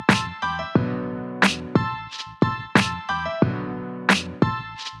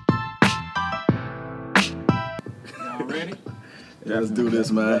Let's do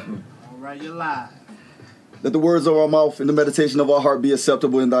this, man. All right, you're live. Let the words of our mouth and the meditation of our heart be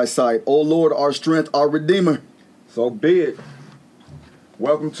acceptable in thy sight. O Lord, our strength, our Redeemer. So be it.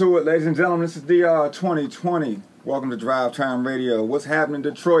 Welcome to it, ladies and gentlemen. This is DR 2020. Welcome to Drive Time Radio. What's happening,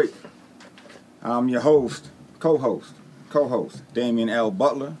 Detroit? I'm your host, co-host, Damien L.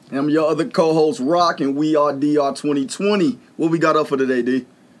 Butler. And I'm your other co-host, Roc, and we are DR 2020. What we got up for today, D?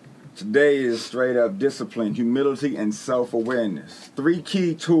 Today is straight up discipline, humility, and self-awareness. 3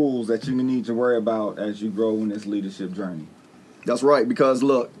 key tools that you need to worry about as you grow in this leadership journey. That's right, because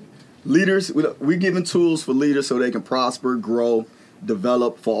look, leaders, we're giving tools for leaders so they can prosper, grow,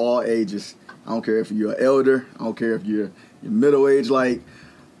 develop for all ages. I don't care if you're an elder. I don't care if you're middle-aged, like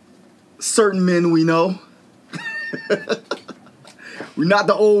certain men we know. We're not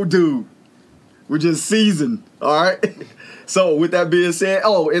the old dude. We're just seasoned, all right? So with that being said,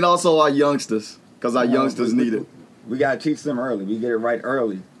 and also our youngsters, because our youngsters need it. We got to teach them early. We get it right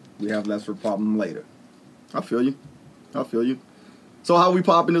early. We have less of a problem later. I feel you. So how we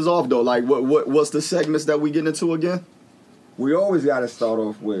popping this off, though? Like, what's the segments that we getting into again? We always got to start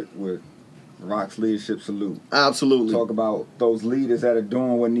off with Roc's leadership salute. Absolutely. Talk about those leaders that are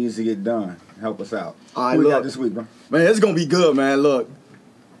doing what needs to get done. Help us out. All right, What we got this week, bro? Man, it's going to be good, man. Look,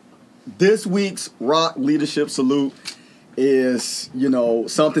 this week's Roc leadership salute is,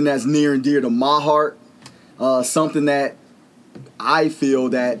 something that's near and dear to my heart. Something that I feel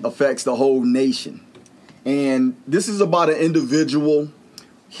that affects the whole nation. And this is about an individual.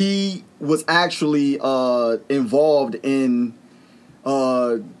 He was actually involved in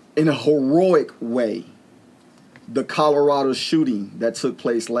a heroic way, the Colorado shooting that took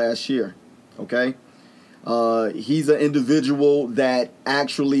place last year. Okay, he's an individual that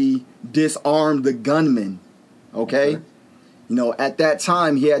actually disarmed the gunman. Okay, at that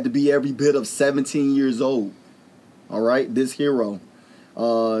time he had to be every bit of 17 years old. All right, this hero,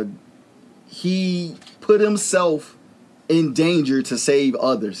 he put himself in danger to save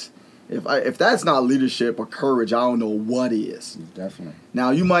others. If that's not leadership or courage, I don't know what is. Definitely. Now,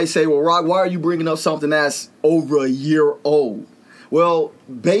 you might say, well, Roc, why are you bringing up something that's over a year old? Well,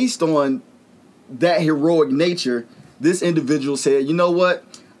 based on that heroic nature, this individual said, you know what?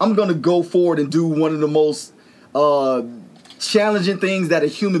 I'm going to go forward and do one of the most challenging things that a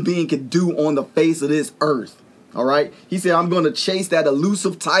human being could do on the face of this earth. All right? He said, I'm going to chase that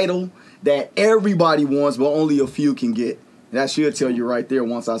elusive title that everybody wants, but only a few can get. That should tell you right there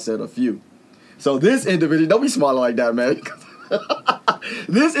once I said a few. So this individual, don't be smiling like that, man.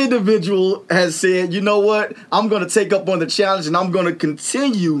 This individual has said, you know what? I'm going to take up on the challenge and I'm going to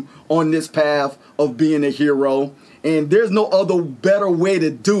continue on this path of being a hero. And there's no other better way to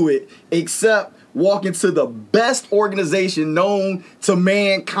do it except walk into the best organization known to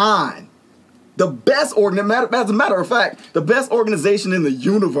mankind. The best organization, as a matter of fact, the best organization in the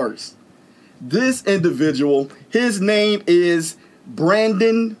universe. This individual, his name is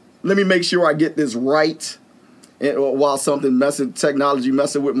Brandon. Let me make sure I get this right. And while technology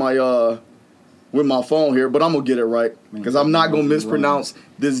messing with my phone here, but I'm gonna get it right because I'm not gonna mispronounce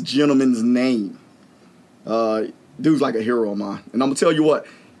this gentleman's name. Dude's like a hero of mine, and I'm gonna tell you what.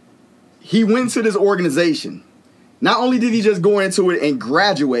 He went to this organization. Not only did he just go into it and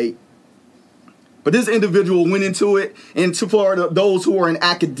graduate, but this individual went into it, and for those who are in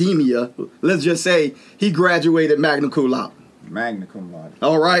academia, let's just say he graduated magna cum laude. Magna cum laude.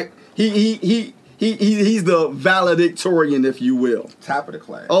 All right, he's the valedictorian, if you will. Top of the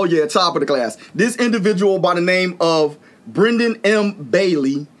class. Oh yeah, top of the class. This individual by the name of Brendan M.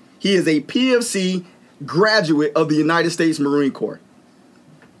 Bailey, he is a PFC graduate of the United States Marine Corps.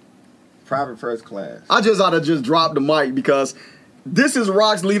 Private first class. I just ought to just drop the mic because this is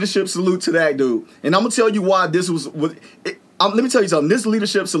Roc's leadership salute to that dude. And I'm going to tell you why this was let me tell you something. This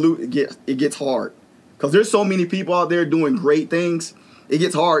leadership salute, it gets hard. Because there's so many people out there doing great things. It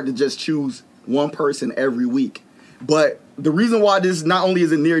gets hard to just choose one person every week. But the reason why this not only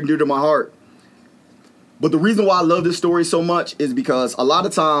is it near and dear to my heart, but the reason why I love this story so much is because a lot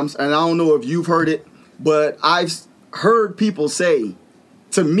of times, and I don't know if you've heard it, but I've heard people say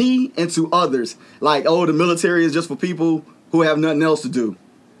to me and to others, like, oh, the military is just for people who have nothing else to do.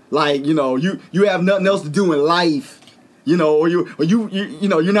 Like, you have nothing else to do in life, or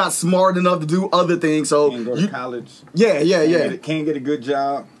you're not smart enough to do other things. So can't go to college. Yeah. Can't get a good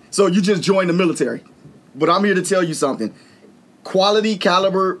job. So you just join the military. But I'm here to tell you something. Quality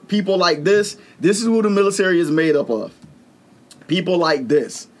caliber people like this is who the military is made up of. People like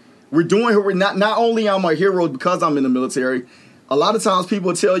this. We're not only I'm a hero because I'm in the military. A lot of times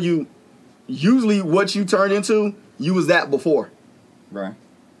people tell you, usually what you turn into, you was that before. Right.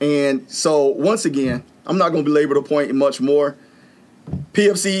 And so, once again, I'm not going to belabor the point much more.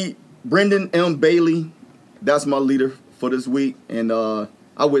 PFC, Brendan M. Bailey, that's my leader for this week. And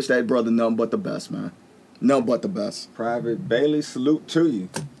I wish that brother nothing but the best, man. Nothing but the best. Private Bailey, salute to you.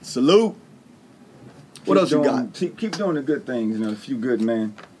 Salute. What else you got? Keep doing the good things, you know, a few good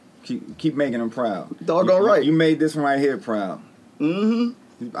men. Keep making them proud. Doggone right. You made this one right here proud.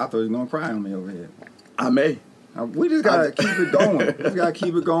 Mm-hmm. I thought you was going to cry on me over here. I may. We just got to keep it going. We just got to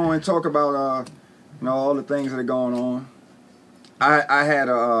keep it going, talk about, you know, all the things that are going on. I had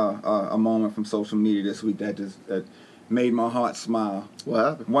a moment from social media this week that made my heart smile.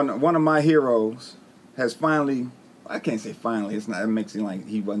 What happened? One of my heroes has finally, I can't say finally, it's not, it makes it seem like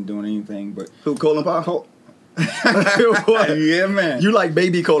he wasn't doing anything, but... Who, Colin Powell? What? Yeah, man. You like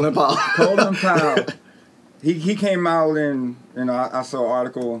baby Colin Powell. Colin Powell. He came out and, you know, I saw an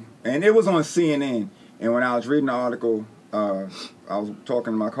article, and it was on CNN, and when I was reading the article, I was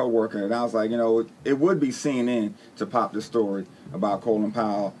talking to my coworker, and I was like, you know, it would be CNN to pop the story about Colin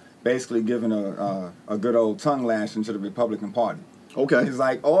Powell basically giving a good old tongue lashing to the Republican Party. Okay. It's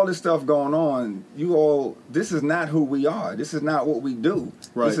like all this stuff going on, this is not who we are. This is not what we do.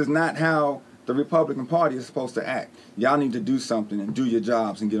 Right. This is not how the Republican Party is supposed to act. Y'all need to do something and do your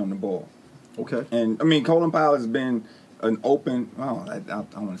jobs and get on the ball. Okay. And, I mean, Colin Powell has been an open, well, I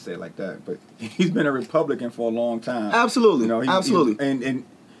don't want to say it like that, but he's been a Republican for a long time. Absolutely. You know, Absolutely. And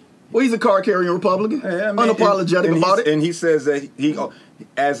well, he's a card-carrying Republican. Yeah, I mean, unapologetic about it. And he says that he,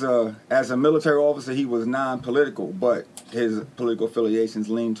 as a military officer, he was non-political, but his political affiliations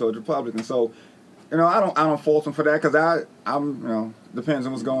lean towards Republican. So, you know, I don't fault him for that because I'm you know, depends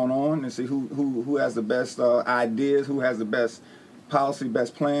on what's going on and see who has the best ideas, who has the best policy,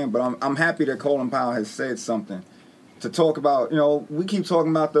 best plan. But I'm happy that Colin Powell has said something to talk about. You know, we keep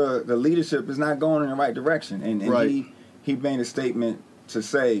talking about the leadership is not going in the right direction, and right. he made a statement to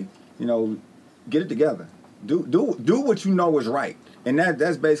say, you know, get it together. Do what you know is right. And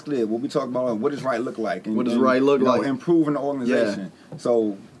that's basically it. What we talk about, what does right look like? And, what does right look like? Improving the organization. Yeah.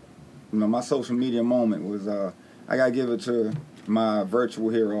 So, you know, my social media moment was, I got to give it to my virtual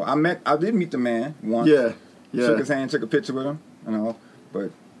hero. I did meet the man once. Yeah. Shook his hand, took a picture with him, you know.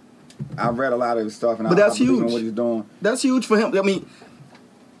 But I read a lot of his stuff, and that's I believe huge. in what he's doing. That's huge for him. I mean,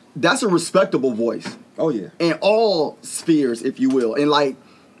 that's a respectable voice. Oh, yeah. In all spheres, if you will. And, like,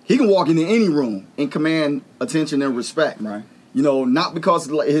 he can walk into any room and command attention and respect. Right. You know, not because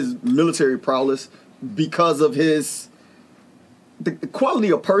of his military prowess, because of the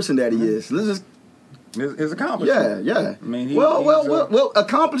quality of person that he is. Let's just his accomplishments. Yeah. I mean, well,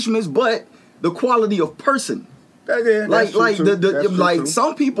 accomplishments, but the quality of person. Yeah, like true.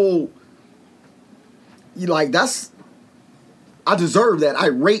 Some people, I deserve that. I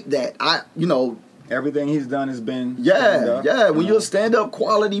rate that. Everything he's done has been When you're a stand-up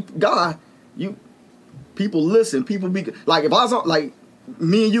quality guy, people listen. People be like, if I was like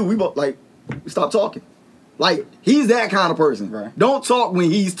me and you, we both like stop talking. Like, he's that kind of person. Right. Don't talk when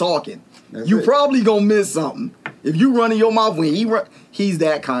he's talking. That's probably gonna miss something if you running your mouth when he's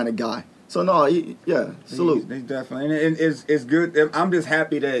that kind of guy. So no, salute. He's definitely, and it's good. I'm just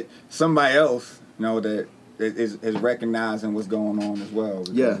happy that somebody else, you know, that is recognizing what's going on as well.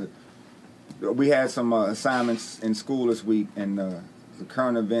 Yeah. We had some assignments in school this week, and the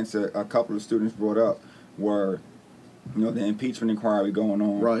current events that a couple of students brought up were, you know, the impeachment inquiry going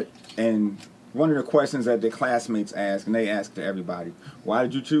on. Right. And one of the questions that their classmates asked, and they asked to everybody, why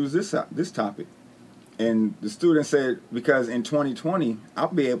did you choose this topic? And the student said, because in 2020, I'll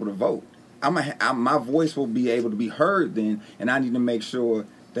be able to vote. My voice will be able to be heard then, and I need to make sure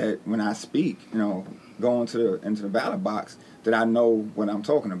that when I speak, you know, go into the ballot box, that I know what I'm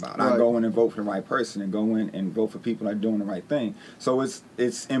talking about. Right. I go in and vote for the right person, and go in and vote for people that are doing the right thing. So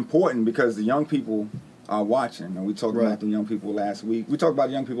it's important because the young people are watching, and we talked about the young people last week. We talk about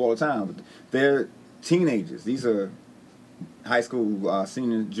young people all the time, but they're teenagers. These are high school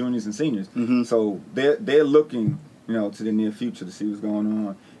seniors, juniors, and seniors. Mm-hmm. So they're looking, you know, to the near future to see what's going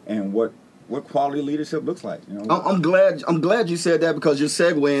on and what quality leadership looks like. You know, I'm glad you said that, because you're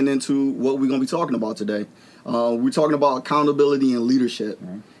segueing into what we're going to be talking about today. We're talking about accountability and leadership,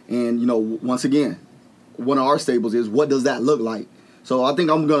 and you know, once again, one of our staples is, what does that look like? So I think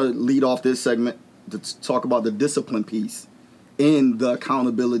I'm going to lead off this segment to talk about the discipline piece in the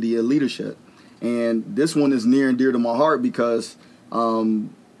accountability and leadership. And this one is near and dear to my heart because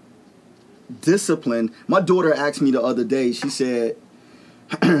discipline. My daughter asked me the other day, she said,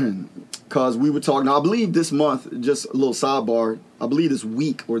 because we were talking, I believe this month, just a little sidebar, I believe this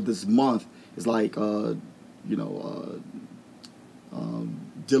week or this month is like, dealing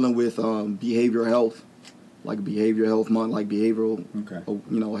with behavioral health, like behavioral health month, like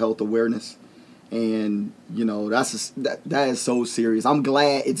behavioral, health awareness. And, you know, that is so serious. I'm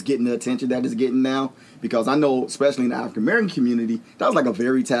glad it's getting the attention that it's getting now, because I know, especially in the African American community, that was like a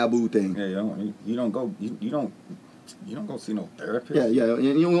very taboo thing. Yeah, you don't go see no therapist. Yeah.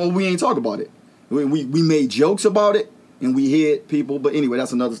 You know, we ain't talk about it. We made jokes about it and we hid people. But anyway,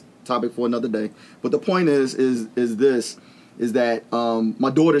 that's another topic for another day. But the point is that my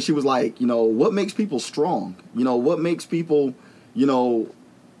daughter, she was like, you know, what makes people strong? You know, what makes people, you know,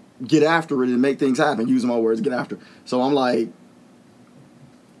 get after it and make things happen, using my words, get after. So I'm like,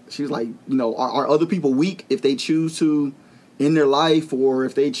 she was like, you know, are other people weak if they choose to in their life, or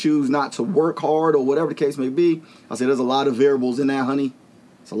if they choose not to work hard, or whatever the case may be? I said, there's a lot of variables in that, honey.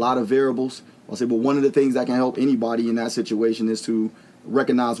 It's a lot of variables. I said, but one of the things that can help anybody in that situation is to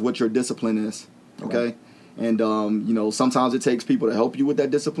recognize what your discipline is, okay? And, you know, sometimes it takes people to help you with that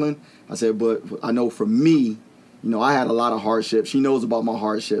discipline. I said, but I know for me, you know, I had a lot of hardships. She knows about my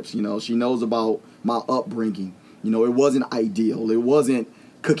hardships. You know, she knows about my upbringing. You know, it wasn't ideal. It wasn't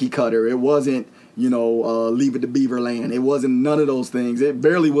cookie cutter. It wasn't, you know, Leave It to Beaver Land. It wasn't none of those things. It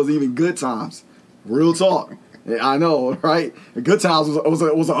barely was even good times. Real talk. I know, right? Good times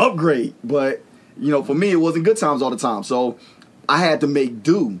was an upgrade. But, you know, for me, it wasn't good times all the time. So I had to make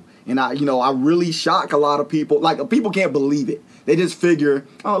do. And I really shock a lot of people. Like, people can't believe it. They just figure,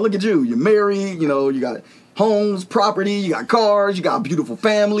 oh, look at you. You're married. You know, you got homes, property, you got cars, you got a beautiful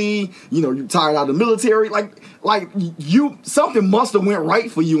family, you know, you're tired out of the military. Like something must have went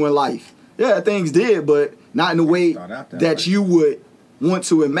right for you in life. Yeah, things did, but not in the way that you would want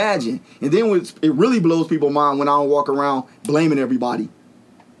to imagine. And then it really blows people's mind when I don't walk around blaming everybody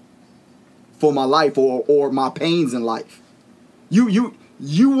for my life or my pains in life. You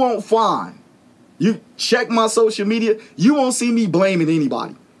won't find, you check my social media, you won't see me blaming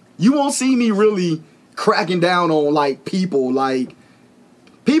anybody. You won't see me really cracking down on like people ain't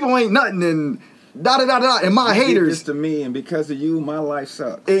nothing and da and my haters. Did this to me, and because of you, my life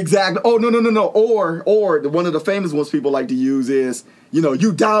sucks. Exactly. Oh no. Or one of the famous ones people like to use is, you know,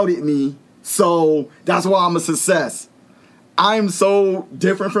 you doubted me, so that's why I'm a success. I'm so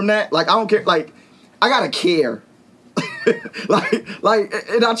different from that. Like, I don't care. Like, I gotta care. like,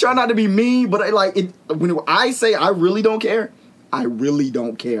 and I try not to be mean, but when I say I really don't care, I really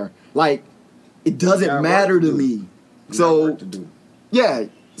don't care. Like, it doesn't matter to me. So, yeah.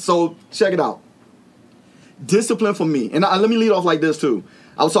 So, check it out. Discipline for me. And let me lead off like this, too.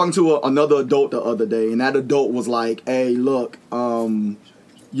 I was talking to another adult the other day, and that adult was like, hey, look, you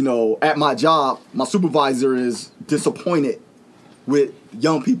know, at my job, my supervisor is disappointed with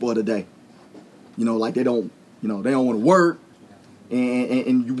young people of the day. You know, like they don't want to work.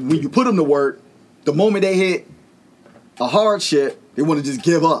 And when you put them to work, the moment they hit a hardship, they want to just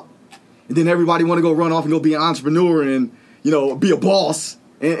give up. And then everybody want to go run off and go be an entrepreneur and, you know, be a boss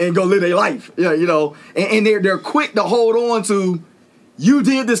and go live their life. Yeah, you know, and they're quick to hold on to, you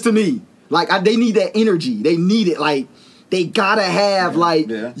did this to me. Like, they need that energy. They need it. Like, they gotta have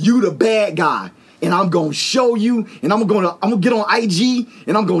you the bad guy. And I'm gonna show you, and I'm gonna get on IG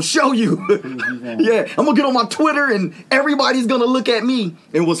and I'm gonna show you. Yeah, I'm gonna get on my Twitter and everybody's gonna look at me.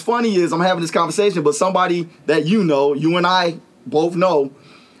 And what's funny is I'm having this conversation, but somebody that you know, you and I both know,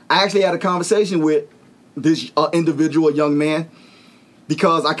 I actually had a conversation with this individual, a young man,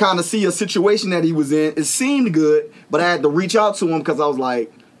 because I kind of see a situation that he was in. It seemed good, but I had to reach out to him because I was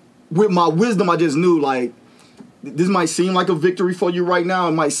like, with my wisdom, I just knew, like, this might seem like a victory for you right now.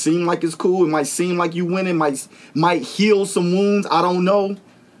 It might seem like it's cool. It might seem like you win. It might heal some wounds. I don't know.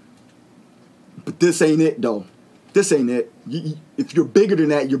 But this ain't it, though. This ain't it. If you're bigger than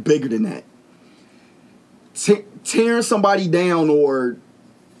that, you're bigger than that. Tearing somebody down or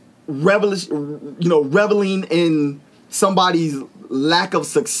reveling in somebody's lack of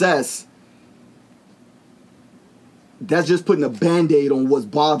success, that's just putting a Band-Aid on what's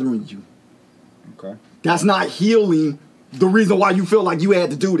bothering you. Okay. That's not healing the reason why you feel like you had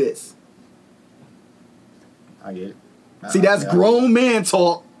to do this. I get it. See, that's grown man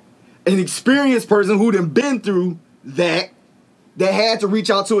talk. An experienced person who done been through that had to reach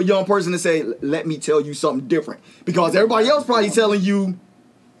out to a young person and say, let me tell you something different. Because everybody else probably telling you,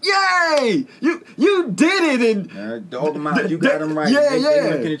 yay, you did it. And dog them out. You got them right. Yeah, they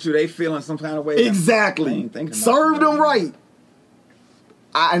looking at you. They feeling some kind of way. Exactly. Serve them right.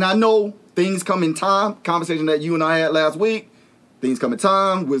 I know things come in time. Conversation that you and I had last week. Things come in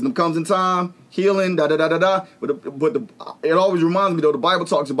time. Wisdom comes in time. Healing, da-da-da-da-da. But it always reminds me, though, the Bible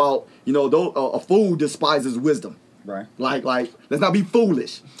talks about, you know, a fool despises wisdom. Right. Like, let's not be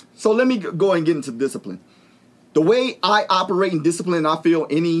foolish. So let me go and get into discipline. The way I operate in discipline, I feel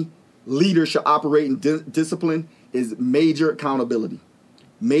any leader should operate in discipline, is major accountability.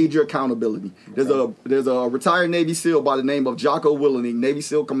 Major accountability. Okay. There's a retired Navy SEAL by the name of Jocko Willink, Navy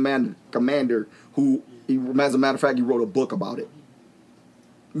SEAL commander, who, as a matter of fact, he wrote a book about it.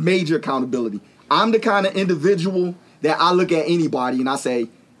 Major accountability. I'm the kind of individual that I look at anybody and I say,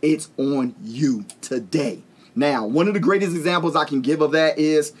 it's on you today. Now, one of the greatest examples I can give of that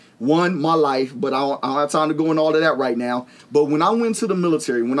is, one, my life, but I don't have time to go into all of that right now. But when I went to the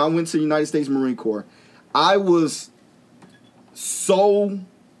military, when I went to the United States Marine Corps, I was so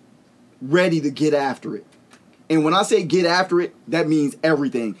ready to get after it. And when I say get after it, that means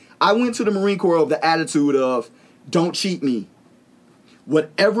everything. I went to the Marine Corps of the attitude of, don't cheat me.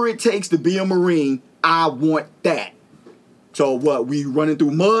 Whatever it takes to be a Marine, I want that. So what, we running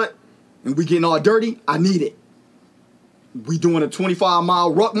through mud and we getting all dirty? I need it. We doing a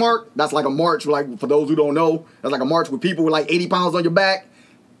 25-mile ruck march. That's like a march, like for those who don't know, that's like a march with people with like 80 pounds on your back.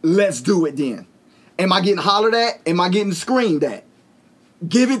 Let's do it then. Am I getting hollered at? Am I getting screamed at?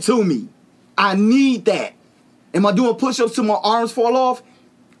 Give it to me. I need that. Am I doing push-ups till my arms fall off?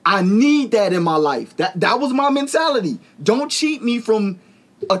 I need that in my life. That was my mentality. Don't cheat me from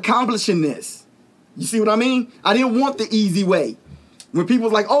accomplishing this. You see what I mean? I didn't want the easy way. When people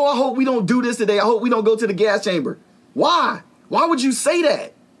was like, oh, I hope we don't do this today. I hope we don't go to the gas chamber. Why? Why would you say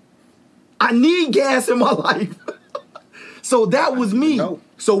that? I need gas in my life. So that was me. No.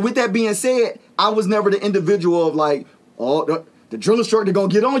 So with that being said, I was never the individual of like, oh, the drill instructor gonna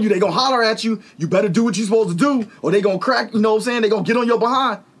get on you. They gonna holler at you. You better do what you're supposed to do, or they gonna crack, you know what I'm saying? They gonna get on your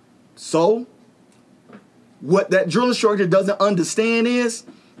behind. So what that drill instructor doesn't understand is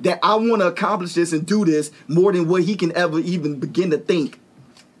that I want to accomplish this and do this more than what he can ever even begin to think.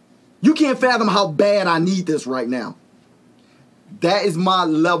 You can't fathom how bad I need this right now. That is my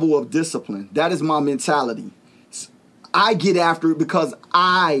level of discipline. That is my mentality. I get after it because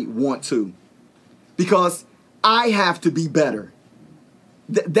I want to. Because I have to be better.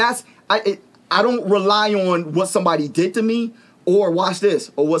 I don't rely on what somebody did to me or, watch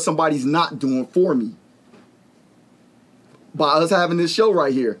this, or what somebody's not doing for me. By us having this show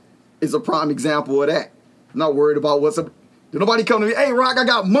right here is a prime example of that. I'm not worried about what's up. Did nobody come to me, hey, Roc, I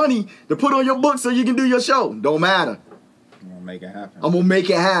got money to put on your book so you can do your show. Don't matter. I'm going to make it happen. I'm going to make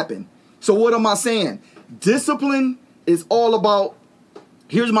it happen. So what am I saying? Discipline is all about,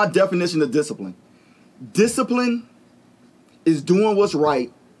 here's my definition of discipline. Discipline is doing what's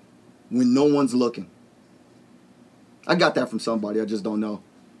right when no one's looking. I got that from somebody. I just don't know.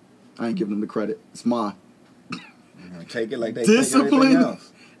 I ain't giving them the credit. It's mine. Take it like they Discipline take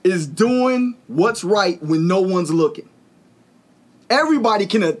else. Is doing what's right when no one's looking. Everybody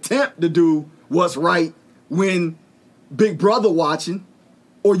can attempt to do what's right when Big Brother watching,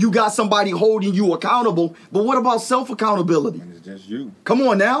 or you got somebody holding you accountable. But what about self-accountability? And it's just you. Come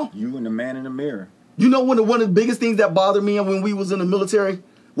on now. You and the man in the mirror. You know one of the biggest things that bothered me when we was in the military?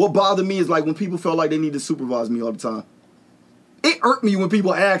 What bothered me is like when people felt like they need to supervise me all the time. It irked me when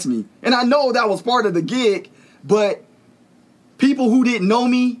people asked me. And I know that was part of the gig, but people who didn't know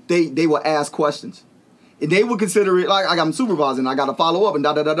me, they would ask questions. And they would consider it like I'm supervising, I got to follow up and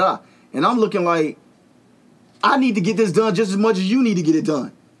da-da-da-da. And I'm looking like, I need to get this done just as much as you need to get it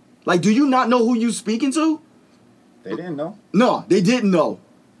done. Like, do you not know who you speaking to? They didn't know. No, they didn't know.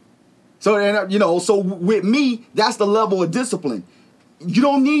 So, so with me, that's the level of discipline. You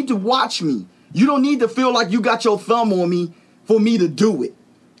don't need to watch me. You don't need to feel like you got your thumb on me for me to do it.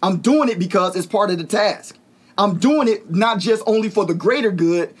 I'm doing it because it's part of the task. I'm doing it not just only for the greater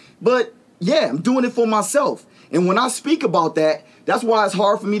good, but yeah, I'm doing it for myself. And when I speak about that, that's why it's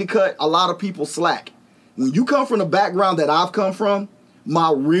hard for me to cut a lot of people slack. When you come from the background that I've come from,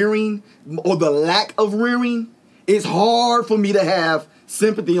 my rearing or the lack of rearing, it's hard for me to have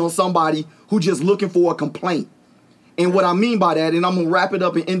sympathy on somebody who just looking for a complaint. And what I mean by that, and I'm going to wrap it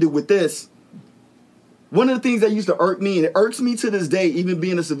up and end it with this. One of the things that used to irk me, and it irks me to this day, even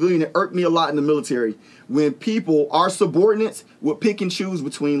being a civilian, it irked me a lot in the military, when people, our subordinates, would pick and choose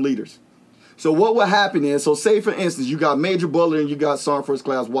between leaders. So what would happen is, so say for instance, you got Major Butler and you got Sergeant First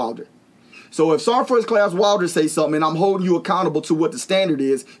Class Wilder. So if Sergeant First Class Wilder says something and I'm holding you accountable to what the standard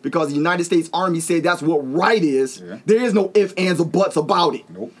is because the United States Army said that's what right is, there is no ifs, ands, or buts about it.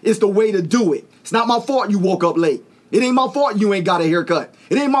 Nope. It's the way to do it. It's not my fault you woke up late. It ain't my fault you ain't got a haircut.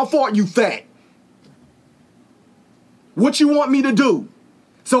 It ain't my fault you fat. What you want me to do?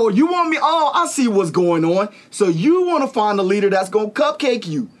 So you want me, oh, I see what's going on. So you want to find a leader that's going to cupcake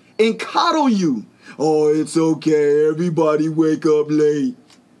you and coddle you. Oh, it's okay. Everybody wake up late.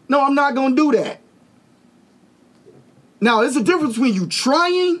 No, I'm not going to do that. Now, there's a difference between you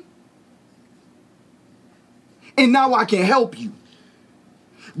trying and now I can help you.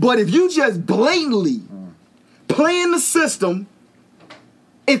 But if you just blatantly playing the system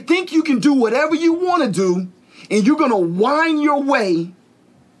and think you can do whatever you want to do, and you're going to wind your way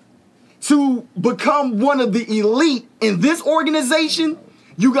to become one of the elite in this organization,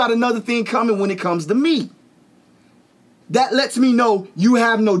 you got another thing coming when it comes to me. That lets me know you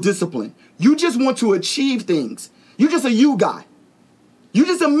have no discipline. You just want to achieve things. You're just a you guy. You're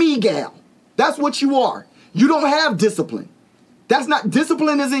just a me gal. That's what you are. You don't have discipline.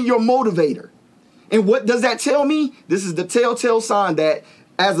 Discipline isn't your motivator. And what does that tell me? This is the telltale sign that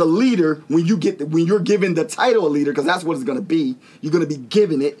as a leader, when you're given the title of leader, because that's what it's going to be, you're going to be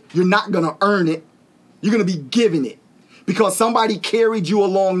given it. You're not going to earn it. You're going to be given it because somebody carried you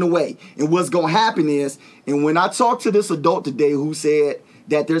along the way. And what's going to happen is, and when I talked to this adult today who said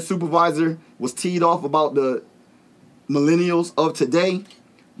that their supervisor was teed off about the millennials of today,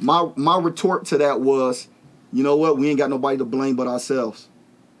 my retort to that was, you know what? We ain't got nobody to blame but ourselves.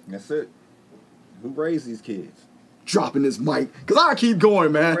 That's it. Who raised these kids? Dropping this mic, because I keep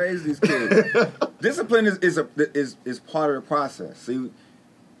going, man. Who raised these kids? Discipline is part of the process. See,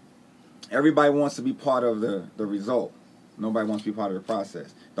 everybody wants to be part of the result. Nobody wants to be part of the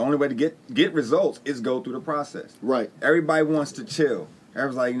process. The only way to get results is go through the process. Right. Everybody wants to chill.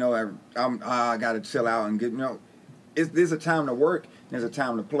 Everyone's like, I got to chill out and get, there's a time to work and there's a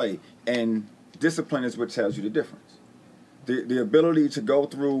time to play. And discipline is what tells you the difference. The ability to go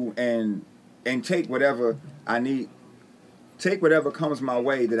through and take whatever I need, take whatever comes my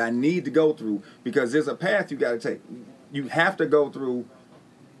way that I need to go through, because there's a path you got to take. You have to go through,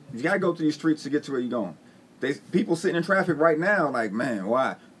 you got to go through these streets to get to where you're going. People sitting in traffic right now like, man,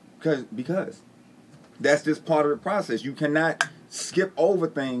 why? Because that's just part of the process. You cannot skip over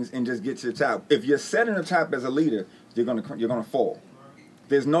things and just get to the top. If you're setting the top as a leader, you're gonna fall.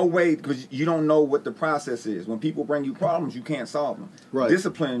 There's no way, because you don't know what the process is. When people bring you problems, you can't solve them. Right.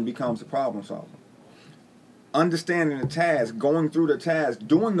 Discipline becomes a problem solver. Understanding the task, going through the task,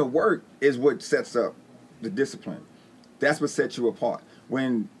 doing the work is what sets up the discipline. That's what sets you apart.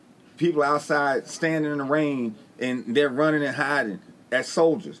 When people outside standing in the rain and they're running and hiding as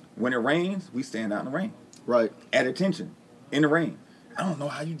soldiers, when it rains, we stand out in the rain. Right. At attention, in the rain. I don't know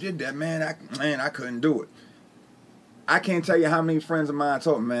how you did that, man. I couldn't do it. I can't tell you how many friends of mine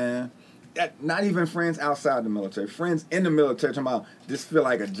told me, man, that not even friends outside the military, friends in the military talking about this feel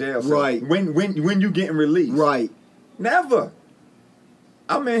like a jail cell. Right. When you getting released. Right. Never.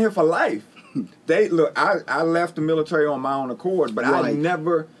 I'm in here for life. I left the military on my own accord, but I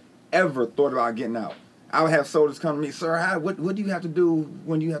never ever thought about getting out. I would have soldiers come to me, sir, what do you have to do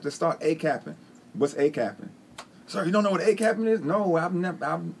when you have to start ACAPing? What's ACAPing? Sir, you don't know what ACAPing is? No, I've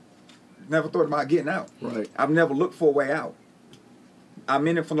never thought about getting out. Right. I've never looked for a way out. I'm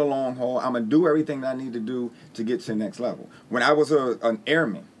in it for the long haul. I'm going to do everything that I need to do to get to the next level. When I was an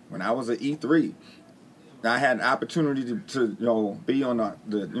airman, when I was an E3, I had an opportunity to be on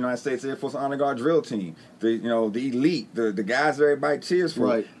the United States Air Force Honor Guard drill team, the elite, the guys that everybody cheers for.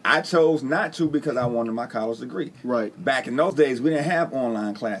 Right. I chose not to because I wanted my college degree. Right. Back in those days, we didn't have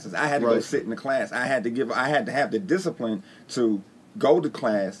online classes. I had to go sit in the class. I had to have the discipline to go to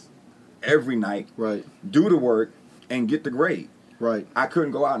class every night, right, do the work, and get the grade. Right. I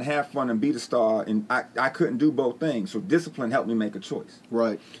couldn't go out and have fun and be the star, and I couldn't do both things. So discipline helped me make a choice.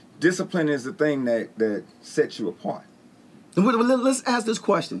 Right. Discipline is the thing that sets you apart. Let's ask this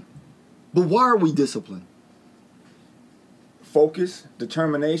question. But why are we disciplined? Focus,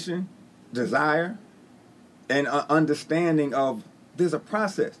 determination, desire, and understanding of there's a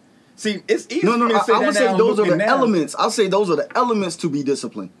process. See, it's easy for me to say I would say those are the now. elements. I'll say those are the elements to be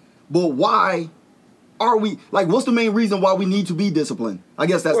disciplined. But why are we, what's the main reason why we need to be disciplined? I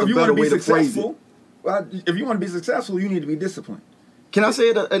guess that's the better way to phrase it. Well, if you want to be successful, you need to be disciplined. Can I say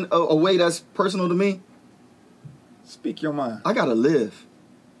it in a way that's personal to me? Speak your mind. I gotta live.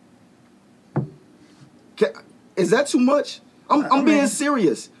 Is that too much? I'm being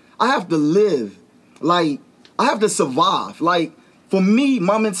serious. I have to live. I have to survive. For me,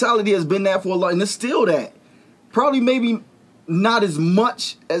 my mentality has been that for a lot, and it's still that. Probably maybe not as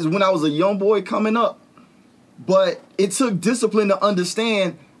much as when I was a young boy coming up, but it took discipline to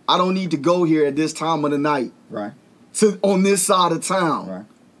understand I don't need to go here at this time of the night. Right. On this side of town. Right.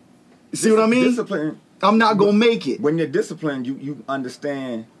 You see what I mean? Discipline. I'm not going to make it. When you're disciplined, you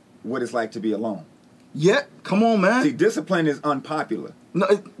understand what it's like to be alone. Yeah, come on, man. See, discipline is unpopular. No,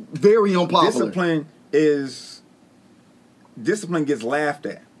 very unpopular. Discipline gets laughed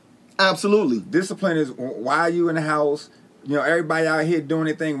at. Absolutely. Discipline is why are you in the house? Everybody out here doing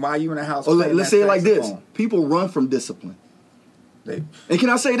their thing. Why are you in the house? Let's say it like this. People run from discipline. And can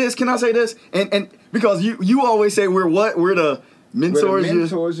I say this? And because you always say we're what? We're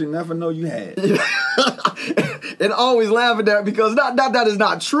Mentors, you never know you had. And always laughing at because not that is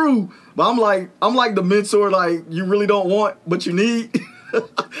not true, but I'm like the mentor like you really don't want but you need.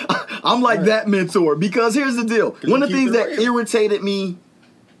 I'm like that mentor because here's the deal. One of the things that irritated me,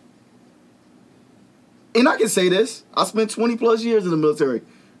 and I can say this, I spent 20 plus years in the military.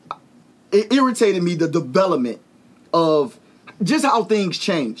 It irritated me the development of just how things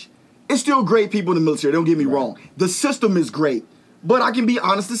change. It's still great people in the military, don't get me wrong. The system is great, but I can be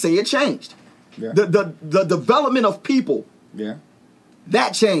honest to say it changed. Yeah. The development of people,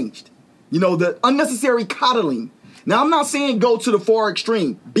 that changed. You know, the unnecessary coddling. Now, I'm not saying go to the far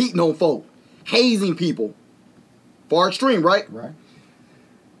extreme, beating on folk, hazing people. Far extreme, right? Right.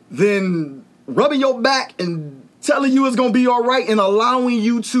 Then rubbing your back and telling you it's going to be all right and allowing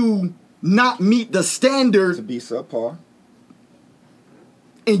you to not meet the standard. To be subpar.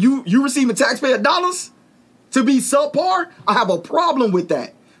 And you receiving taxpayer dollars to be subpar, I have a problem with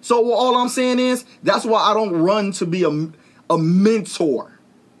that. So all I'm saying is, that's why I don't run to be a mentor.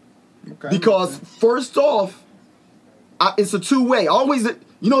 Okay. Because first off, it's a two-way. Always,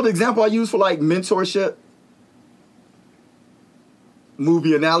 you know the example I use for like mentorship?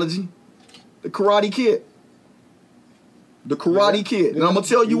 Movie analogy? The Karate Kid. The Karate Kid. And I'm going to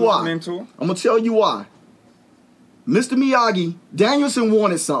tell you why. Mentor. I'm going to tell you why. Mr. Miyagi, Danielson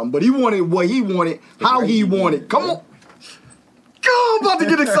wanted something, but he wanted what he wanted, how he wanted. Come on. God, I'm about to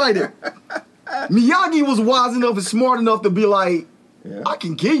get excited. Miyagi was wise enough and smart enough to be like, I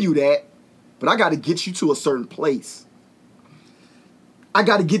can give you that, but I got to get you to a certain place. I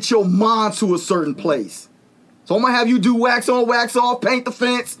got to get your mind to a certain place. So I'm going to have you do wax on, wax off, paint the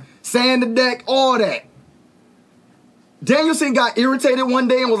fence, sand the deck, all that. Danielson got irritated one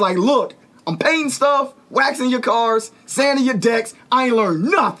day and was like, look, I'm painting stuff, waxing your cars, sanding your decks. I ain't learned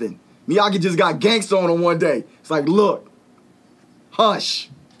nothing. Miyagi just got gangsta on him one day. It's like, look, hush.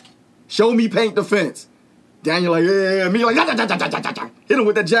 Show me paint the fence. Daniel like, yeah. Me like, hit him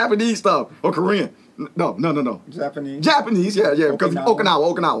with that Japanese stuff. Or Korean. No. Japanese, yeah. Because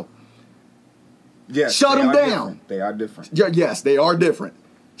Okinawa. Yes, shut him down. Different. They are different. Yes, they are different.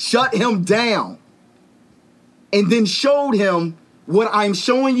 Shut him down. And then showed him what I'm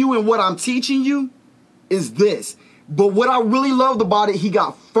showing you and what I'm teaching you is this. But what I really loved about it, he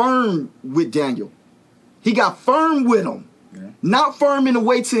got firm with Daniel. He got firm with him. Yeah. Not firm in a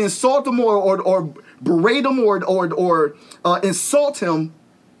way to insult him or berate him or insult him,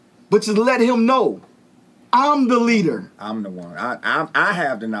 but just let him know, I'm the leader. I'm the one. I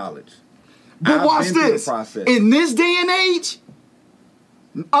have the knowledge. But watch this. In this day and age,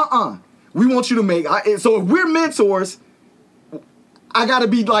 we want you to make. So if we're mentors, I got to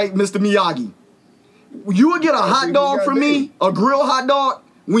be like Mr. Miyagi. You will get a hot dog from me, a grilled hot dog,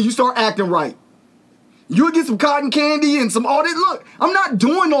 when you start acting right. You'll get some cotton candy and some all that. Look, I'm not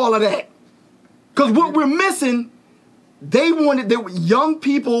doing all of that. Because what we're missing, they wanted that young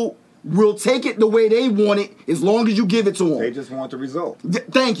people will take it the way they want it as long as you give it to them. They just want the result.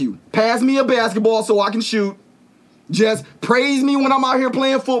 Thank you. Pass me a basketball so I can shoot. Just praise me when I'm out here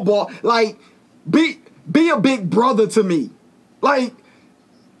playing football. Like, be a big brother to me. Like,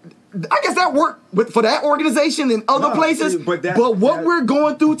 I guess that worked for that organization and other places. But what we're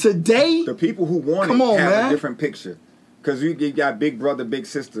going through today, the people who want it have a different picture. Because you got big brother, big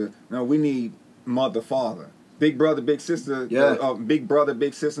sister. No, we need mother, father. Big brother, big sister. Big brother,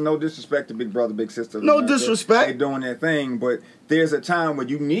 big sister. No disrespect to big brother, big sister. No disrespect. They're doing their thing, but there's a time when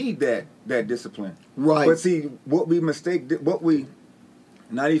you need that discipline. Right. But see, what we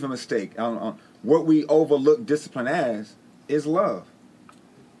overlook discipline as is love.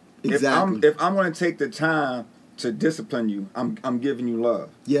 Exactly. If I'm going to take the time to discipline you, I'm giving you love.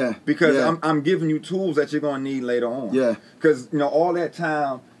 Yeah. Because I'm giving you tools that you're going to need later on. Yeah. Because all that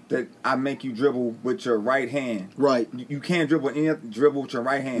time that I make you dribble with your right hand. Right. You can't dribble with your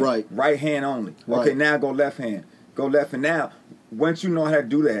right hand. Right. Right hand only. Right. Okay, now go left hand. Go left hand. Now, once you know how to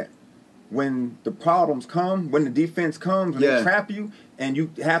do that, when the problems come, when the defense comes, when they trap you, and you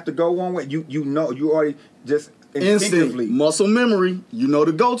have to go one way, you know, you already just instinctively. Muscle memory, you know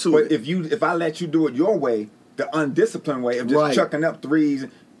to go to but it. But if I let you do it your way, the undisciplined way of just chucking up threes,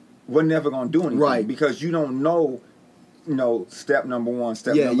 we're never going to do anything. Right. Because you don't know, step number one,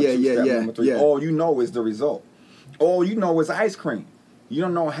 step number two, step number three. All you know is the result. All you know is ice cream. You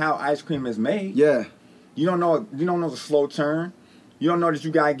don't know how ice cream is made. Yeah. You don't know the slow turn. You don't know that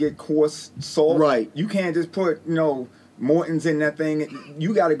you got to get coarse salt. Right. You can't just put, Morton's in that thing.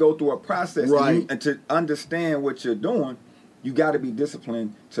 You got to go through a process. Right. And to understand what you're doing, you got to be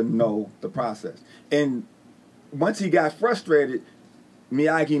disciplined to know the process. And once he got frustrated,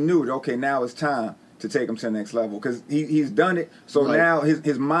 Miyagi knew that, okay, now it's time to take him to the next level because he's done it. So Right. now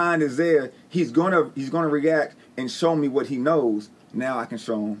his mind is there. He's gonna react and show me what he knows. Now I can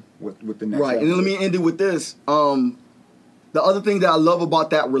show him what the next Right, level and then let me end it with this. The other thing that I love about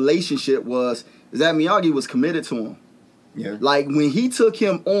that relationship is that Miyagi was committed to him. Yeah. Like when he took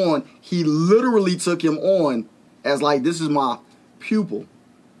him on, he literally took him on as like, this is my pupil,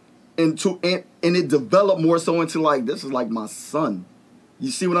 and it developed more so into like, this is like my son. You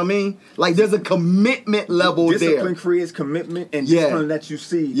see what I mean? Like there's a commitment level Discipline there. creates commitment, and Yeah. discipline lets you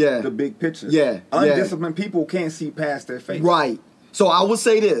see Yeah. the big picture. Yeah. Undisciplined people can't see past their face. Right. So I would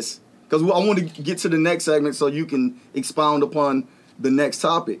say this, because I want to get to the next segment so you can expound upon the next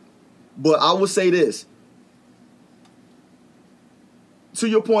topic. But I would say this. To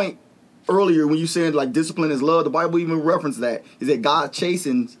your point earlier when you said like discipline is love, the Bible even referenced that. Is that God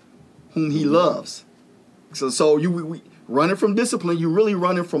chastens whom he loves. So we running from discipline, you're really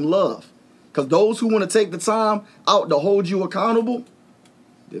running from love. Because those who want to take the time out to hold you accountable,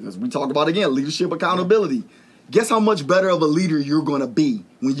 as we talked about again, leadership accountability. Guess how much better of a leader you're going to be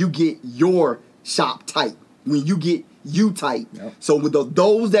when you get your shop tight, when you get you tight. Yep. So with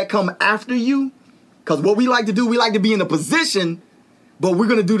those that come after you, because what we like to do, we like to be in a position, but we're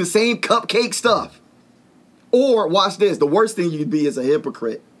going to do the same cupcake stuff. Or, watch this, the worst thing you could be is a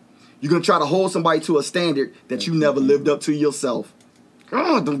hypocrite. You're going to try to hold somebody to a standard that you never lived up to yourself.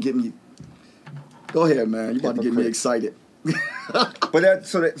 Oh, don't get me. Go ahead, man. You're about to get me excited. But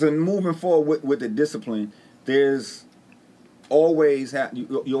so moving forward with the discipline, there's always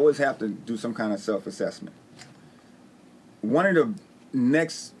you always have to do some kind of self-assessment. One of the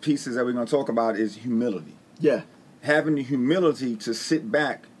next pieces that we're going to talk about is humility. Yeah. Having the humility to sit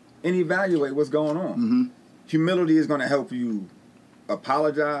back and evaluate what's going on. Mm-hmm. Humility is going to help you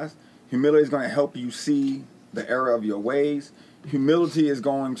apologize. Humility is going to help you see the error of your ways. Humility is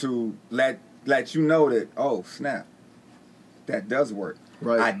going to let you know that, oh, snap, that does work.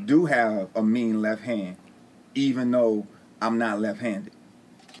 Right. I do have a mean left hand, even though I'm not left-handed.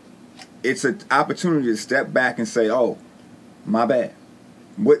 It's an opportunity to step back and say, oh, my bad.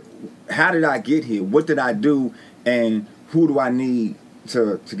 How did I get here? What did I do? And who do I need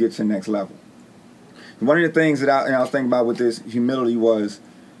to get to the next level? One of the things that I was thinking about with this humility was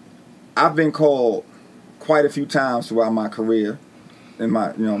I've been called quite a few times throughout my career, in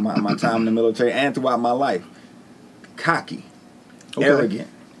my time in the military, and throughout my life, cocky, arrogant,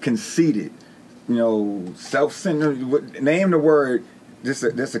 conceited, self-centered. Name the word. This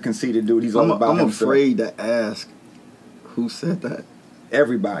a conceited dude. He's all about himself. I'm afraid to ask who said that.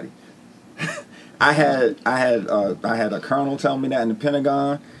 Everybody. I had a colonel tell me that in the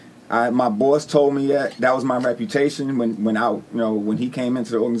Pentagon. My boss told me that was my reputation when he came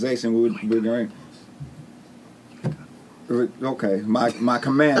into the organization. We were doing okay. My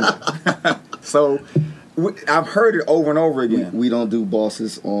commander. So I've heard it over and over again. We don't do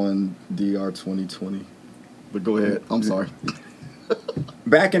bosses on DR 2020. But go ahead. I'm sorry.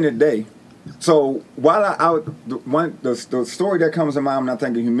 Back in the day. So while the story that comes to mind when I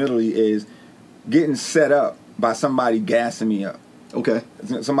think of humility is getting set up by somebody gassing me up. Okay.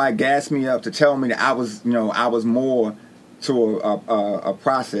 Somebody gassed me up to tell me that I was more to a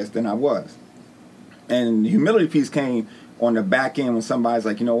process than I was. And the humility piece came on the back end when somebody's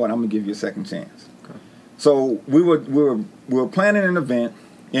like, you know what, I'm gonna give you a second chance. Okay. So we were planning an event,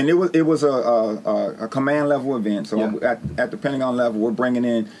 and it was a command level event. So yeah. At the Pentagon level, we're bringing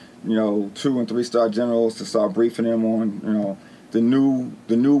in 2- and 3-star generals to start briefing them on the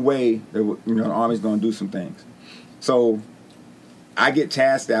new way that the Army's going to do some things. So I get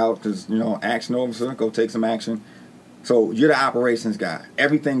tasked out because action officer, go take some action. So you're the operations guy.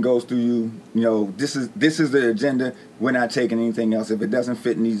 Everything goes through you. This is the agenda. We're not taking anything else. If it doesn't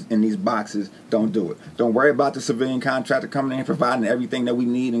fit in these boxes, don't do it. Don't worry about the civilian contractor coming in and providing everything that we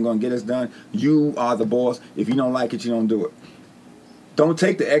need and going to get us done. You are the boss. If you don't like it, you don't do it. Don't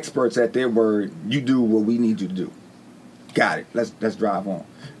take the experts at their word. You do what we need you to do. Got it. Let's drive on.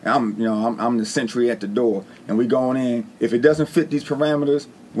 And I'm the sentry at the door, and we going in. If it doesn't fit these parameters,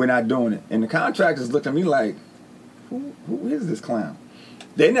 we're not doing it. And the contractors looked at me like, who is this clown?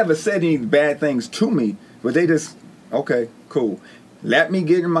 They never said any bad things to me, but they just, okay, cool. Let me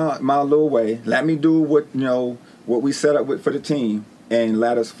get in my little way. Let me do what we set up with for the team, and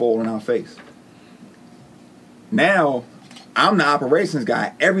let us fall on our face. Now, I'm the operations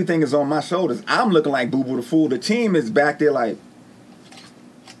guy. Everything is on my shoulders. I'm looking like Boo Boo the Fool. The team is back there like,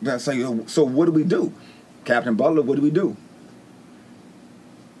 so what do we do? Captain Butler, what do we do?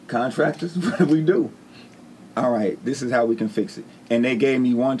 Contractors, what do we do? All right, this is how we can fix it. And they gave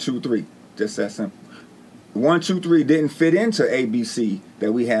me 1, 2, 3. Just that simple. 1, 2, 3 didn't fit into ABC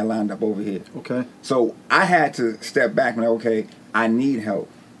that we had lined up over here. Okay. So I had to step back and okay, I need help.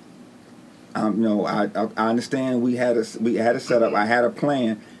 I understand we had a setup. I had a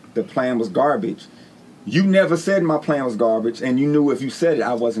plan. The plan was garbage. You never said my plan was garbage, and you knew if you said it,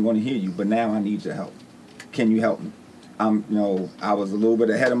 I wasn't going to hear you. But now I need your help. Can you help me? I was a little bit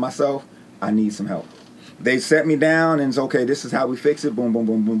ahead of myself. I need some help. They set me down and it's okay. This is how we fix it. Boom, boom,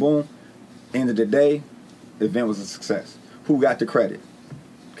 boom, boom, boom. End of the day, the event was a success. Who got the credit?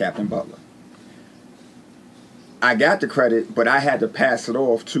 Captain Butler. I got the credit, but I had to pass it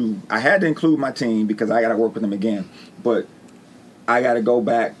off to. I had to include my team because I got to work with them again. But I got to go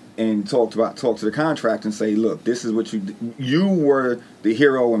back and talk to the contract and say, look, this is what you were the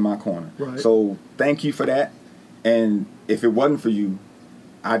hero in my corner. Right. So thank you for that. And if it wasn't for you,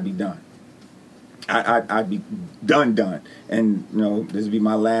 I'd be done. I'd be done. And this would be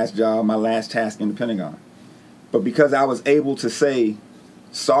my last job, my last task in the Pentagon. But because I was able to say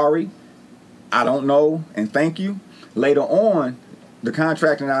sorry, I don't know, and thank you, later on, the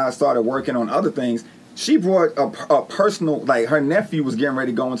contractor and I started working on other things. She brought a personal, like her nephew was getting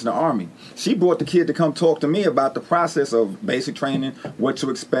ready to go into the Army. She brought the kid to come talk to me about the process of basic training, what to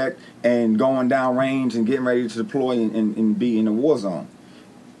expect, and going down range and getting ready to deploy and be in a war zone.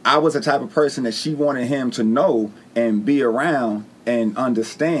 I was the type of person that she wanted him to know and be around and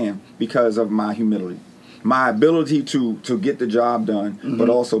understand because of my humility. My ability to get the job done, but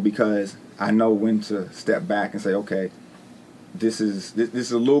also because I know when to step back and say, okay, this is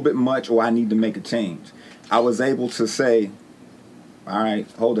a little bit much, or I need to make a change. I was able to say, all right,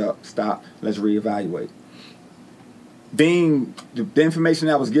 hold up, stop, let's reevaluate. The information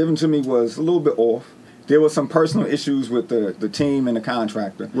that was given to me was a little bit off. There were some personal issues with the team and the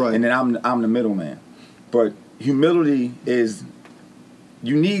contractor, right. And then I'm the middleman. But humility is,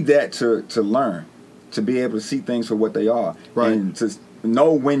 you need that to learn, to be able to see things for what they are, right. And to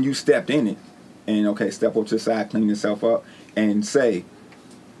know when you stepped in it, and okay, step up to the side, clean yourself up, and say,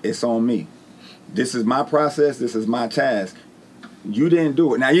 it's on me. This is my process. This is my task. You didn't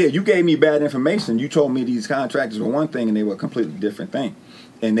do it. Now, yeah, you gave me bad information. You told me these contractors were one thing and they were a completely different thing.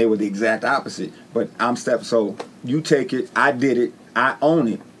 And they were the exact opposite. But so you take it, I did it, I own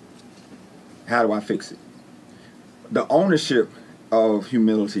it. How do I fix it? The ownership of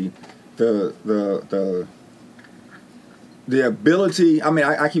humility, the ability,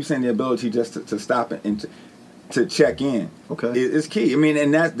 I keep saying the ability just to stop and to check in. Okay. Is key.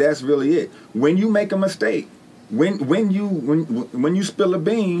 And that's really it. When you make a mistake, when you spill the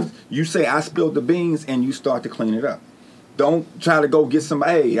beans, you say, I spilled the beans, and you start to clean it up. Don't try to go get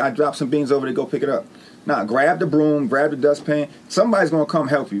hey, I dropped some beans over there, go pick it up. Nah, grab the broom, grab the dustpan. Somebody's gonna come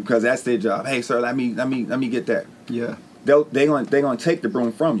help you because that's their job. Hey, sir, let me get that. Yeah. They're gonna take the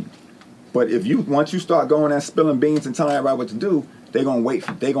broom from you. But once you start going and spilling beans and telling everybody what to do, they're gonna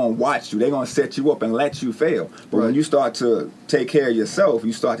they're gonna watch you, they're gonna set you up and let you fail. But right. When you start to take care of yourself,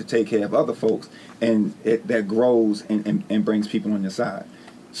 you start to take care of other folks, and that grows and brings people on your side.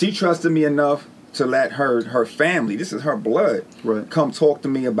 She trusted me enough to let her family, this is her blood, right. come talk to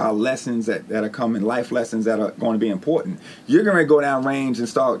me about lessons that are coming, life lessons that are going to be important. You're going to go down range and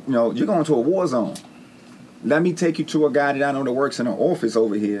start, you're going to a war zone. Let me take you to a guy that I know that works in an office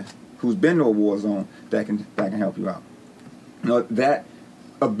over here who's been to a war zone that can help you out. That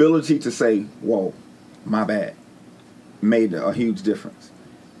ability to say, whoa, my bad, made a huge difference.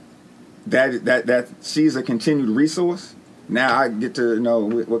 That she's a continued resource. Now I get to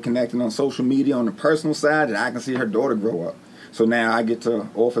we're connecting on social media on the personal side, and I can see her daughter grow up. So now I get to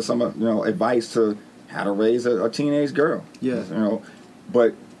offer some advice to how to raise a teenage girl. Yeah.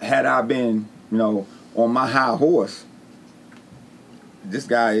 But had I been on my high horse, this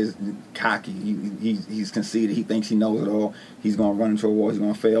guy is cocky. He's conceited. He thinks he knows it all. He's gonna run into a wall. He's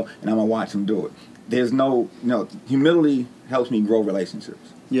gonna fail, and I'm gonna watch him do it. There's humility helps me grow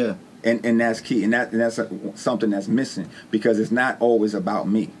relationships. Yeah. And that's key, and that's something that's missing because it's not always about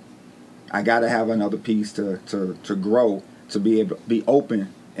me. I got to have another piece to grow, to be able to be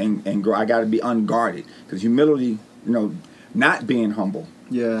open and grow. I got to be unguarded because humility, not being humble,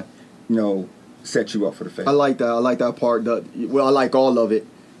 yeah, sets you up for the fail. I like that. I like that part. I like all of it,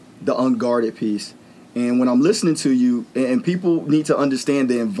 the unguarded piece. And when I'm listening to you, and people need to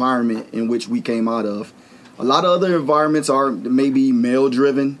understand the environment in which we came out of. A lot of other environments are maybe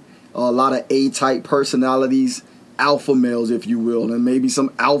male-driven. A lot of A-type personalities, alpha males, if you will, and maybe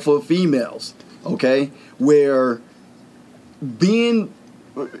some alpha females, okay? Where being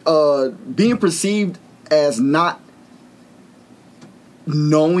perceived as not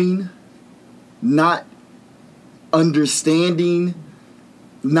knowing, not understanding,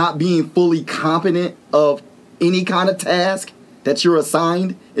 not being fully competent of any kind of task that you're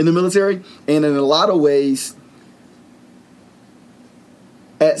assigned in the military. And in a lot of ways,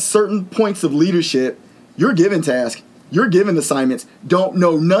 at certain points of leadership, you're given tasks, you're given assignments, don't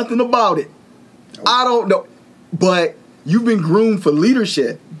know nothing about it. I don't know. But you've been groomed for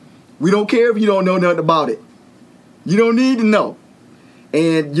leadership. We don't care if you don't know nothing about it. You don't need to know.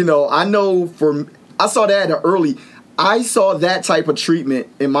 And, you know, I saw that I saw that type of treatment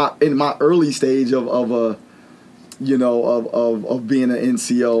in my early stage of being an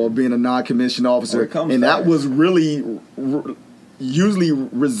NCO, of being a non-commissioned officer. And that was really usually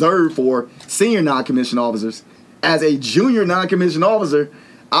reserved for senior non-commissioned officers. As a junior non-commissioned officer,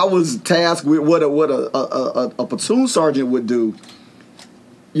 I was tasked with what a platoon sergeant would do.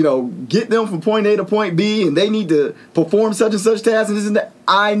 You know, get them from point A to point B, and they need to perform such and such tasks and this and that.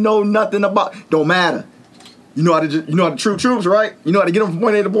 I know nothing about. Don't matter. You know how to troop troops, right? You know how to get them from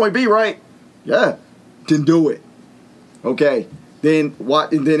point A to point B, right? Yeah. Then do it. Okay. Then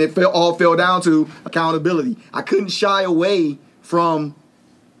what? And then it all fell down to accountability. I couldn't shy away from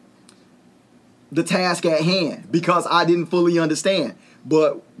the task at hand because I didn't fully understand.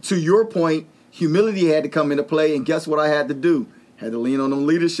 But to your point, humility had to come into play, and guess what I had to do? Had to lean on them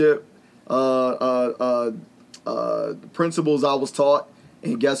leadership principles I was taught,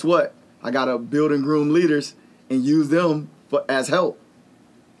 and guess what? I got to build and groom leaders and use them as help.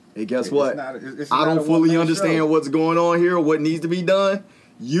 And guess what? I don't fully understand what's going on here, what needs to be done.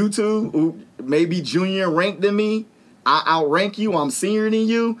 You two, who may be junior ranked than me, I outrank you, I'm senior than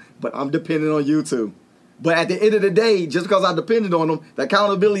you, but I'm dependent on you two. But at the end of the day, just because I depended on them, the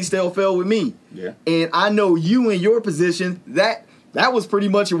accountability still fell with me. Yeah. And I know you in your position, that was pretty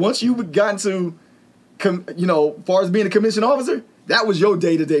much, once you got into, as far as being a commissioned officer, that was your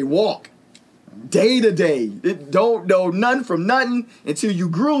day-to-day walk. Day-to-day. Don't know nothing from nothing until you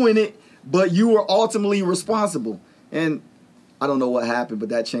grew in it, but you were ultimately responsible. And I don't know what happened, but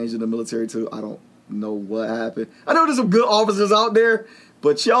that changed in the military too. I don't know what happened. I know there's some good officers out there,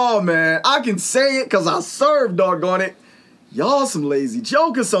 but y'all, man, I can say it because I served, doggone it. Y'all some lazy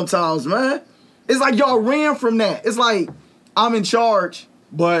jokers sometimes, man. It's like y'all ran from that. It's like, I'm in charge,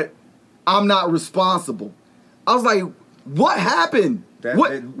 but I'm not responsible. I was like, what happened?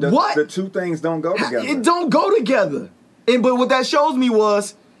 What? The two things don't go together. It don't go together. But what that shows me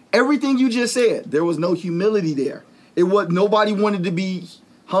was everything you just said. There was no humility there. Nobody wanted to be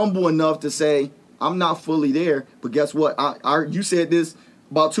humble enough to say, I'm not fully there. But guess what? You said this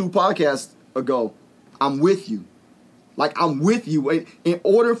about 2 podcasts ago. I'm with you. Like, I'm with you. In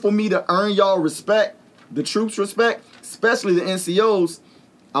order for me to earn y'all respect, the troops' respect, especially the NCOs,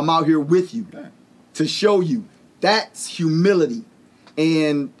 I'm out here with you to show you. That's humility.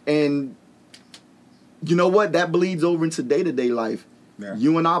 And you know what? That bleeds over into day-to-day life. Yeah.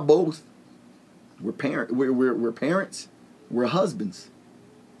 You and I both, we're parents. We're husbands.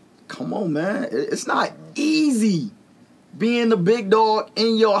 Come on, man. It's not easy being the big dog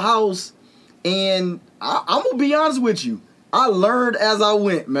in your house. And I'm going to be honest with you. I learned as I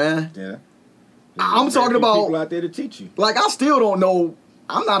went, man. Yeah. I'm talking about people out there to teach you. Like, I still don't know.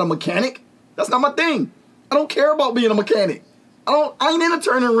 I'm not a mechanic. That's not my thing. I don't care about being a mechanic. I ain't into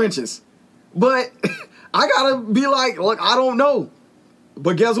turning wrenches. But I gotta be like, look, I don't know.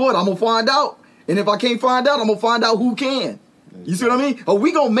 But guess what? I'm gonna find out. And if I can't find out, I'm gonna find out who can. You see what I mean? Oh,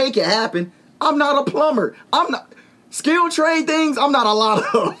 we gonna make it happen. I'm not a plumber. I'm not skilled trade things. I'm not a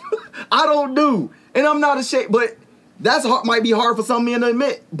lot of. I don't do, and I'm not ashamed. But that's might be hard for some men to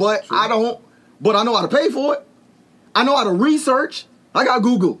admit. But true. I don't. But I know how to pay for it. I know how to research. I got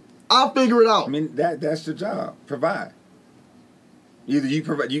Google. I'll figure it out. I mean, that's your job. Provide. You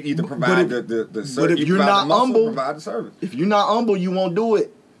provide the service. But if you're not humble, provide the service. If you're not humble, you won't do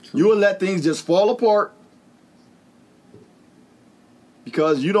it. True. You will let things just fall apart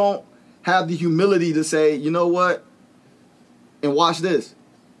because you don't have the humility to say, you know what, and watch this.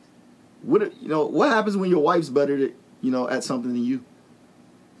 What happens when your wife's better at something than you?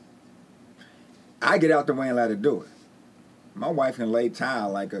 I get out the way and let her do it. My wife can lay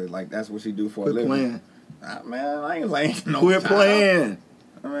tile like that's what she do for a living. Playing. Man, I ain't laying no Quit tile. playing.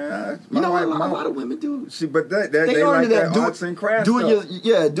 I mean, a lot of women do. But they like that arts and crafts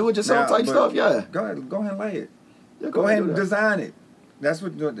stuff. Do it yourself type stuff. Yeah. Go ahead and lay it. Yeah, go ahead and design it. That's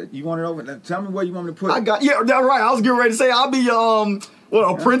what you want it over. Tell me where you want me to put it. That's right. I was getting ready to say I'll be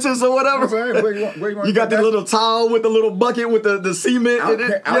apprentice or whatever. Where you want you got the little towel with the little bucket with the cement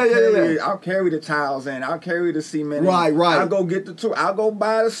in it. I'll carry the tiles in. I'll carry the cement in. Right. I'll go get the tool. I'll go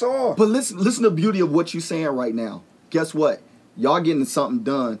buy the saw. But listen to the beauty of what you're saying right now. Guess what? Y'all getting something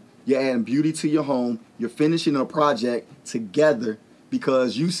done. You're adding beauty to your home. You're finishing a project together.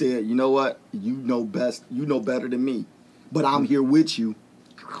 because you said, you know what, you know best, you know better than me, but I'm here with you.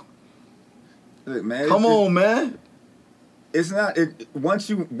 Look, man, Come on, man. It's not. Once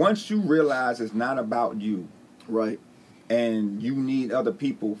you realize it's not about you, Right. and you need other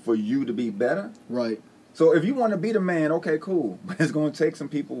people for you to be better. Right. So if you want to be the man, okay, cool. But it's going to take some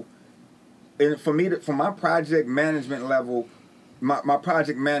people. And for me, for my project management level, my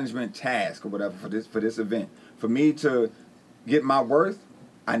project management task or whatever for this event, for me to get my worth,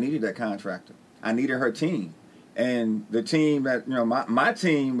 I needed that contractor. I needed her team, and the team that my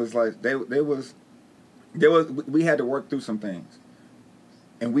team was like we had to work through some things,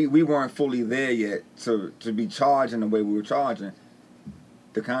 and we weren't fully there yet to be charging the way we were charging.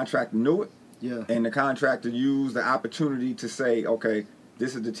 The contractor knew it. Yeah. And the contractor used the opportunity to say, okay,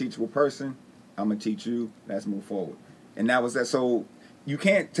 this is the teachable person. I'm going to teach you. Let's move forward. And that was that. So you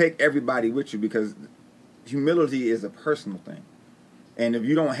can't take everybody with you because humility is a personal thing. And if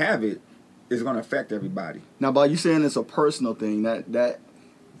you don't have it, it's going to affect everybody. Now, by you saying it's a personal thing, that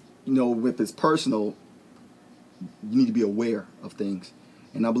with it's personal, you need to be aware of things.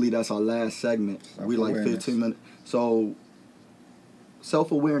 And I believe that's our last segment. We like 15 minutes. So,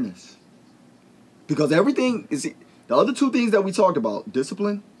 self-awareness. Because everything is the other two things that we talked about: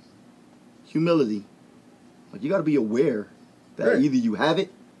 discipline, humility. Like, you got to be aware that either you have it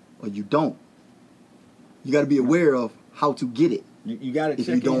or you don't. You got to be aware of how to get it. You got to check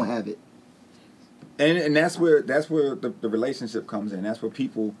if you don't have it. And that's where the relationship comes in. That's where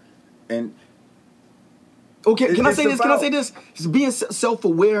people and. Okay, can I say this? Can I say this? Just being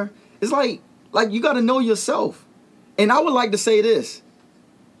self-aware. It's like you got to know yourself. And I would like to say this.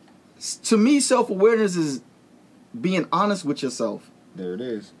 To me, self-awareness is being honest with yourself. There it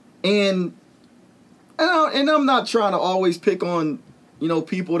is. And I'm not trying to always pick on,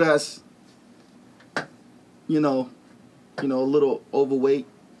 people that's, a little overweight.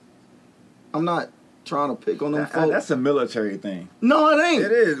 I'm not trying to pick on them folks. That's a military thing. No, it ain't.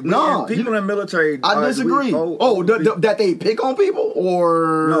 It is. No, people in the military. I disagree. That they pick on people,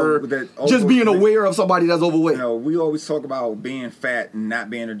 or just being aware of somebody that's overweight. We always talk about being fat and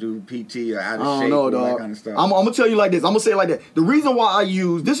not being able to do PT or out of shape know, and all dog. that kind of stuff. I'm gonna tell you like this. I'm gonna say it like that. The reason why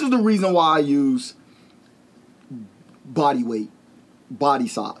this is the reason why I use body weight, body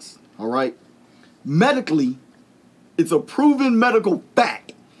size. All right, medically, it's a proven medical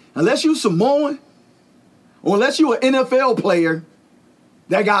fact. Unless you Samoan, or unless you an NFL player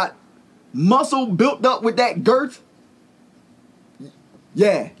that got muscle built up with that girth,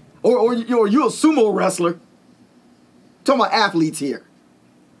 yeah, or you a sumo wrestler. Talking about athletes here.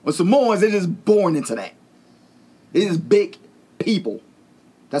 Or Samoans, they're just born into that. They're just big people.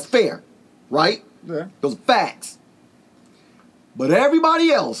 That's fair, right? Yeah. Those are facts. But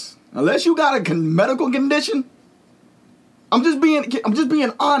everybody else, unless you got a medical condition, I'm just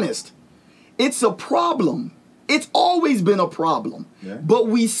being honest. It's a problem. It's always been a problem. Yeah. But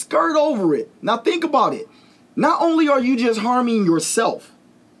we skirt over it. Now think about it. Not only are you just harming yourself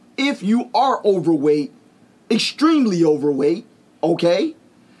if you are overweight, extremely overweight, okay?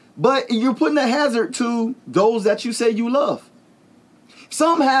 But you're putting a hazard to those that you say you love.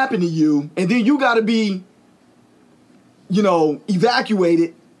 Something happened to you, and then you got to be,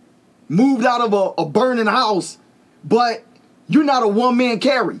 evacuated, moved out of a burning house, but you're not a one-man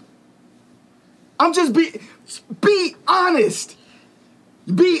carry. I'm just be honest.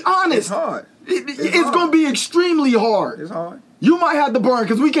 Be honest. It's hard. It's going to be extremely hard. It's hard. You might have to burn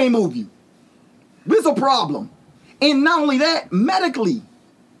because we can't move you. It's a problem. And not only that, medically,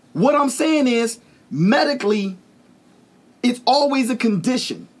 what I'm saying is, medically, it's always a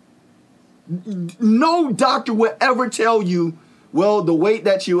condition. No doctor will ever tell you, well, the weight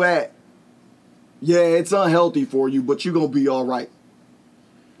that you at, yeah, it's unhealthy for you, but you're going to be all right.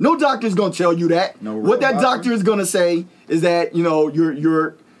 No doctor's going to tell you that. What that doctor is going to say is that,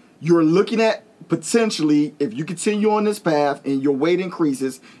 you're looking at potentially, if you continue on this path and your weight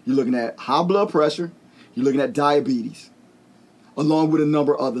increases, you're looking at high blood pressure, you're looking at diabetes, along with a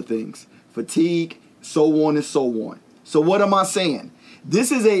number of other things, fatigue, so on and so on. So what am I saying?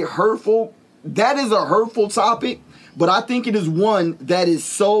 This is a hurtful topic, but I think it is one that is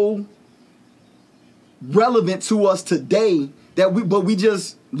so relevant to us today that we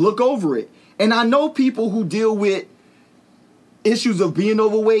just look over it. And I know people who deal with issues of being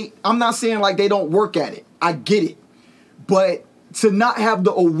overweight. I'm not saying like they don't work at it. I get it. But to not have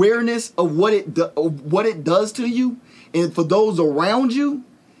the awareness of what it does to you and for those around you,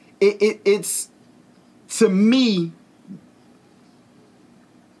 it's to me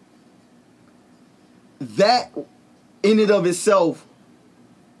that in and of itself,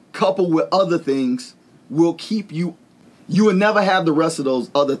 coupled with other things, will keep you you will never have the rest of those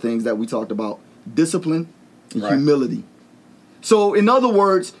other things that we talked about. Discipline and humility. So, in other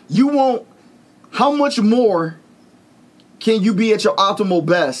words, you won't, how much more can you be at your optimal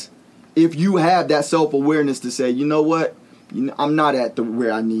best if you have that self-awareness to say, you know what, I'm not at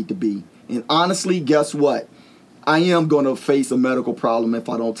where I need to be. And honestly, guess what? I am going to face a medical problem if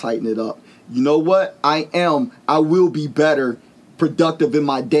I don't tighten it up. You know what? I will be better, productive in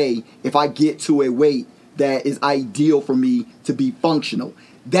my day if I get to a weight that is ideal for me to be functional.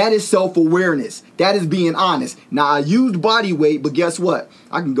 That is self-awareness. That is being honest. Now, I used body weight, but guess what?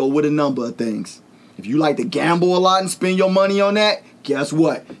 I can go with a number of things. If you like to gamble a lot and spend your money on that, guess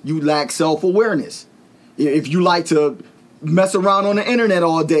what? You lack self-awareness. If you like to mess around on the internet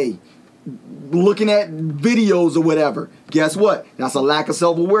all day, looking at videos or whatever, guess what? That's a lack of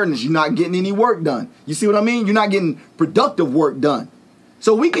self-awareness. You're not getting any work done. You see what I mean? You're not getting productive work done.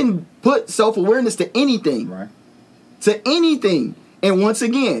 So we can put self-awareness to anything. Right. To anything. And once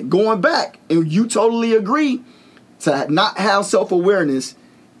again, going back, and you totally agree, to not have self-awareness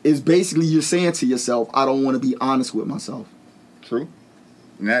is basically you're saying to yourself, I don't want to be honest with myself. True.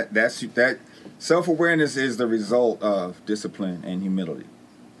 And that self-awareness is the result of discipline and humility.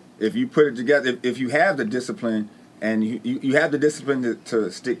 If you put it together, if you have the discipline and you have the discipline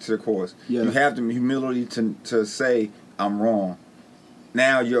to stick to the course, you have the humility to say, I'm wrong.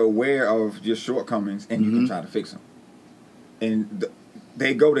 Now you're aware of your shortcomings and you can try to fix them. And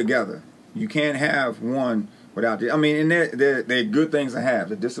they go together. You can't have one without the. I mean, and they're good things to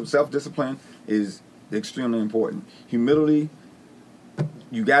have. The self-discipline is extremely important. Humility,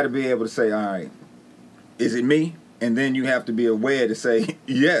 you got to be able to say, all right, is it me? And then you have to be aware to say,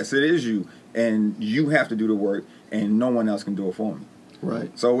 yes, it is you, and you have to do the work, and no one else can do it for me.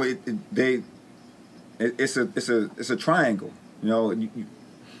 Right. So it's a triangle. You know,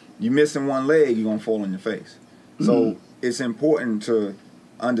 you missing one leg, you're gonna fall on your face. So it's important to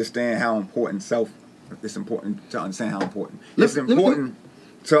understand how important It's important to understand how important. It's important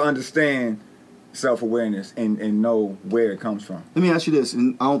to understand self-awareness and know where it comes from. Let me ask you this,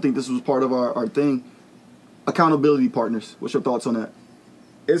 and I don't think this was part of our thing. Accountability partners. What's your thoughts on that?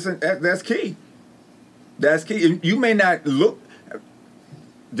 That's key. That's key. You may not look.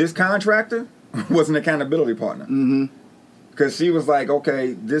 This contractor was an accountability partner. Because she was like,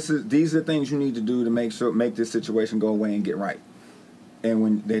 okay, these are things you need to do to make this situation go away and get right. And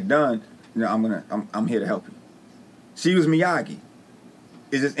when they're done, you know, I'm here to help you. She was Miyagi.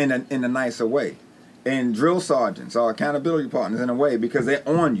 It's just in a nicer way. And drill sergeants are accountability partners in a way because they're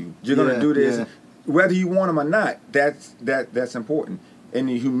on you. You're gonna do this, whether you want them or not. That's important. And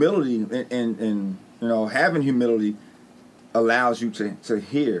the humility and you know, having humility allows you to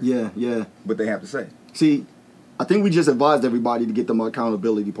hear what they have to say. See, I think we just advised everybody to get them an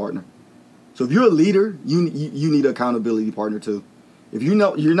accountability partner. So if you're a leader, you need an accountability partner too. If you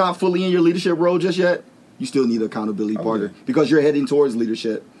know you're not fully in your leadership role just yet, you still need an accountability partner because you're heading towards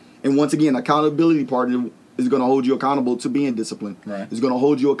leadership. And once again, accountability partner is going to hold you accountable to being disciplined. Right. It's going to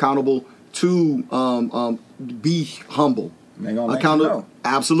hold you accountable to be humble. They're gonna let you know.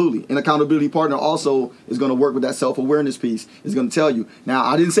 Absolutely. An accountability partner also is going to work with that self-awareness piece. It's going to tell you. Now,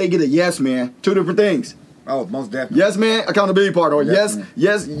 I didn't say get a yes man. Two different things. Oh, most definitely. Yes man, accountability partner. Or yes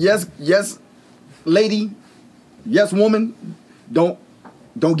lady, yes woman. Don't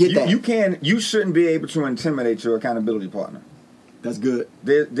get that. You shouldn't be able to intimidate your accountability partner. That's good.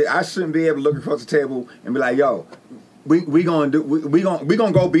 I shouldn't be able to look across the table and be like, yo, we gonna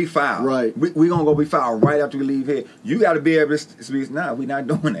go be foul. Right. We gonna go be foul right after we leave here. You got to be able to speak. Nah, we not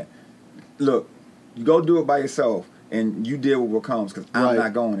doing that. Look, you go do it by yourself, and you deal with what comes. Because I'm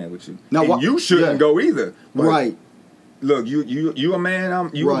not going there with you. Now, and you shouldn't go either. Right. Look, you a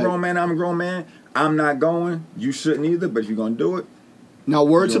man. You a grown man. I'm a grown man. I'm not going. You shouldn't either. But if you're gonna do it. Now,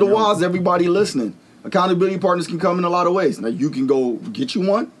 word to the wise, everybody listening. Accountability partners can come in a lot of ways. Now, you can go get you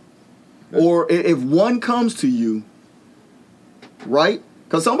one, or if one comes to you. Right?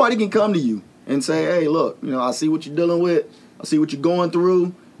 Because somebody can come to you and say, hey, look, you know, I see what you're dealing with. I see what you're going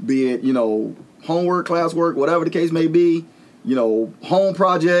through, be it, you know, homework, classwork, whatever the case may be, you know, home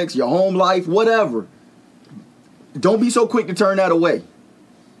projects, your home life, whatever. Don't be so quick to turn that away.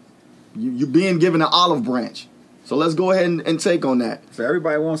 You're being given an olive branch. So let's go ahead and take on that. So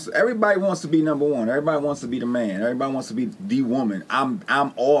everybody wants to be number one. Everybody wants to be the man. Everybody wants to be the woman.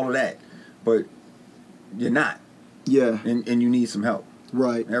 I'm all of that. But you're not. Yeah. And you need some help.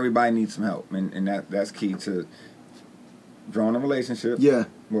 Right. Everybody needs some help. And that's key to growing a relationship. Yeah.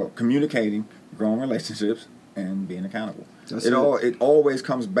 Well, communicating, growing relationships, and being accountable. It always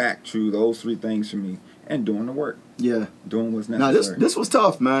comes back to those three things for me and doing the work. Yeah. Doing what's necessary. Now, this was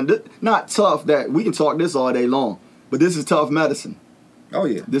tough, man. Not tough that we can talk this all day long. But this is tough medicine. Oh,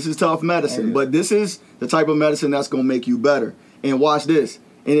 yeah. This is tough medicine. Oh, yeah. But this is the type of medicine that's going to make you better. And watch this.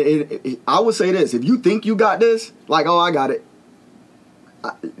 And I would say this. If you think you got this, like, oh, I got it.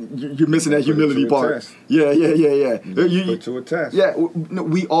 You're missing that humility part. Test. Yeah. Put to a test. Yeah,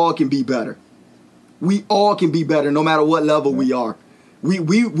 we all can be better. We all can be better no matter what level we are.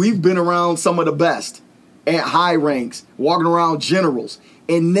 We've been around some of the best at high ranks, walking around generals,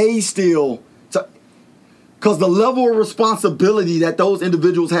 and they still, because the level of responsibility that those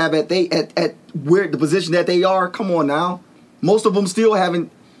individuals have at where the position that they are, come on now, most of them still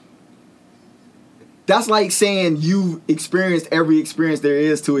haven't. That's like saying you've experienced every experience there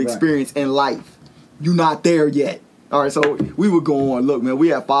is to experience in life. You're not there yet. All right, so we would go on. Look, man,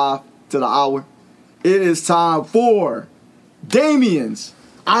 we at 5 to the hour. It is time for Damien's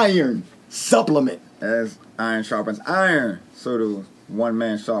Iron Supplement. As iron sharpens iron, so does one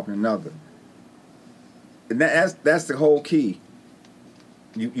man sharpen another. And that's the whole key.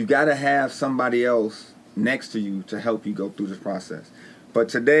 You got to have somebody else next to you to help you go through this process. But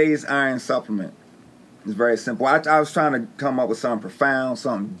today's Iron Supplement is very simple. I was trying to come up with something profound,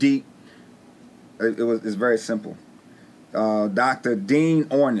 something deep. It's very simple. Dr. Dean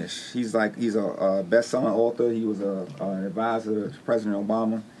Ornish, he's a best-selling author. He was an advisor to President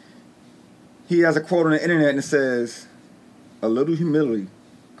Obama. He has a quote on the internet and it says, "A little humility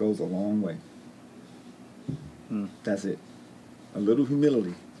goes a long way." That's it. A little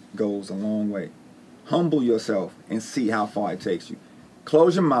humility goes a long way. Humble yourself and see how far it takes you.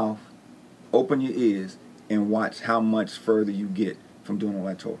 Close your mouth, open your ears, and watch how much further you get from doing all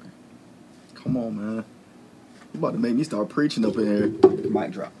that talking. Come on, man. You about to make me start preaching up in here.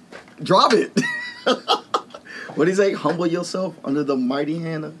 Mic drop. Drop it. What do you say? Humble yourself under the mighty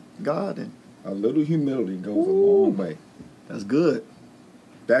hand of God. And a little humility goes a long way. That's good.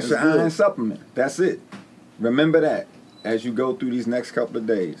 That's your good. Iron Supplement. That's it. Remember that as you go through these next couple of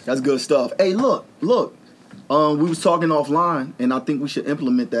days. That's good stuff. Hey, look. We was talking offline, and I think we should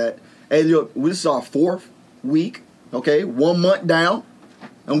implement that. Hey, look, this is our 4th week. Okay, 1 month down,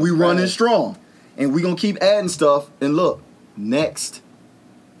 and we running strong. And we're going to keep adding stuff. And look, next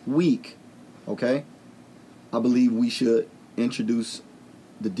week, okay, I believe we should introduce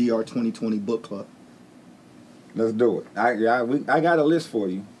the DR 2020 Book Club. Let's do it. I got a list for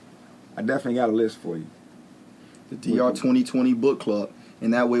you. I definitely got a list for you. The DR 2020 Book Club.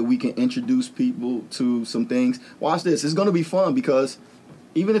 And that way we can introduce people to some things. Watch this. It's going to be fun because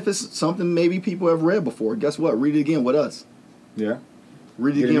even if it's something maybe people have read before, guess what? Read it again with us. Yeah.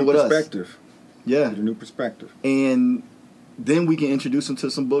 Read it again with us. Perspective. Yeah. Get a new perspective. And then we can introduce them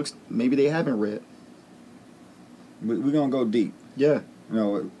to some books maybe they haven't read. We're going to go deep. Yeah. You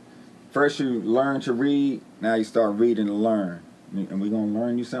know, first you learn to read, now you start reading to learn. And we're going to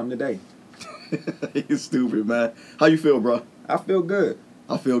learn you something today. You're stupid, man. How you feel, bro? I feel good.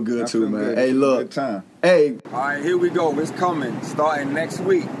 I feel good too, man. Good. Hey, look. Good time. Hey. All right, here we go. It's coming. Starting next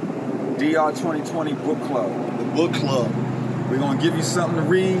week. DR 2020 Book Club. The Book Club. We're going to give you something to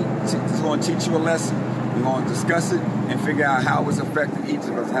read. It's going to teach you a lesson. We're going to discuss it and figure out how it's affecting each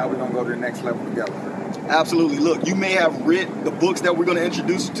of us, how we're going to go to the next level together. Absolutely. Look, you may have read the books that we're going to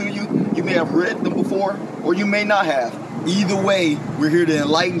introduce to you. You may have read them before, or you may not have. Either way, we're here to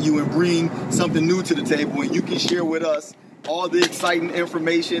enlighten you and bring something new to the table, and you can share with us all the exciting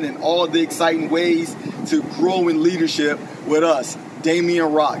information and all the exciting ways to grow in leadership with us.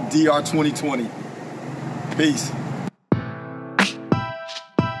 Damien Roc, DR 2020. Peace.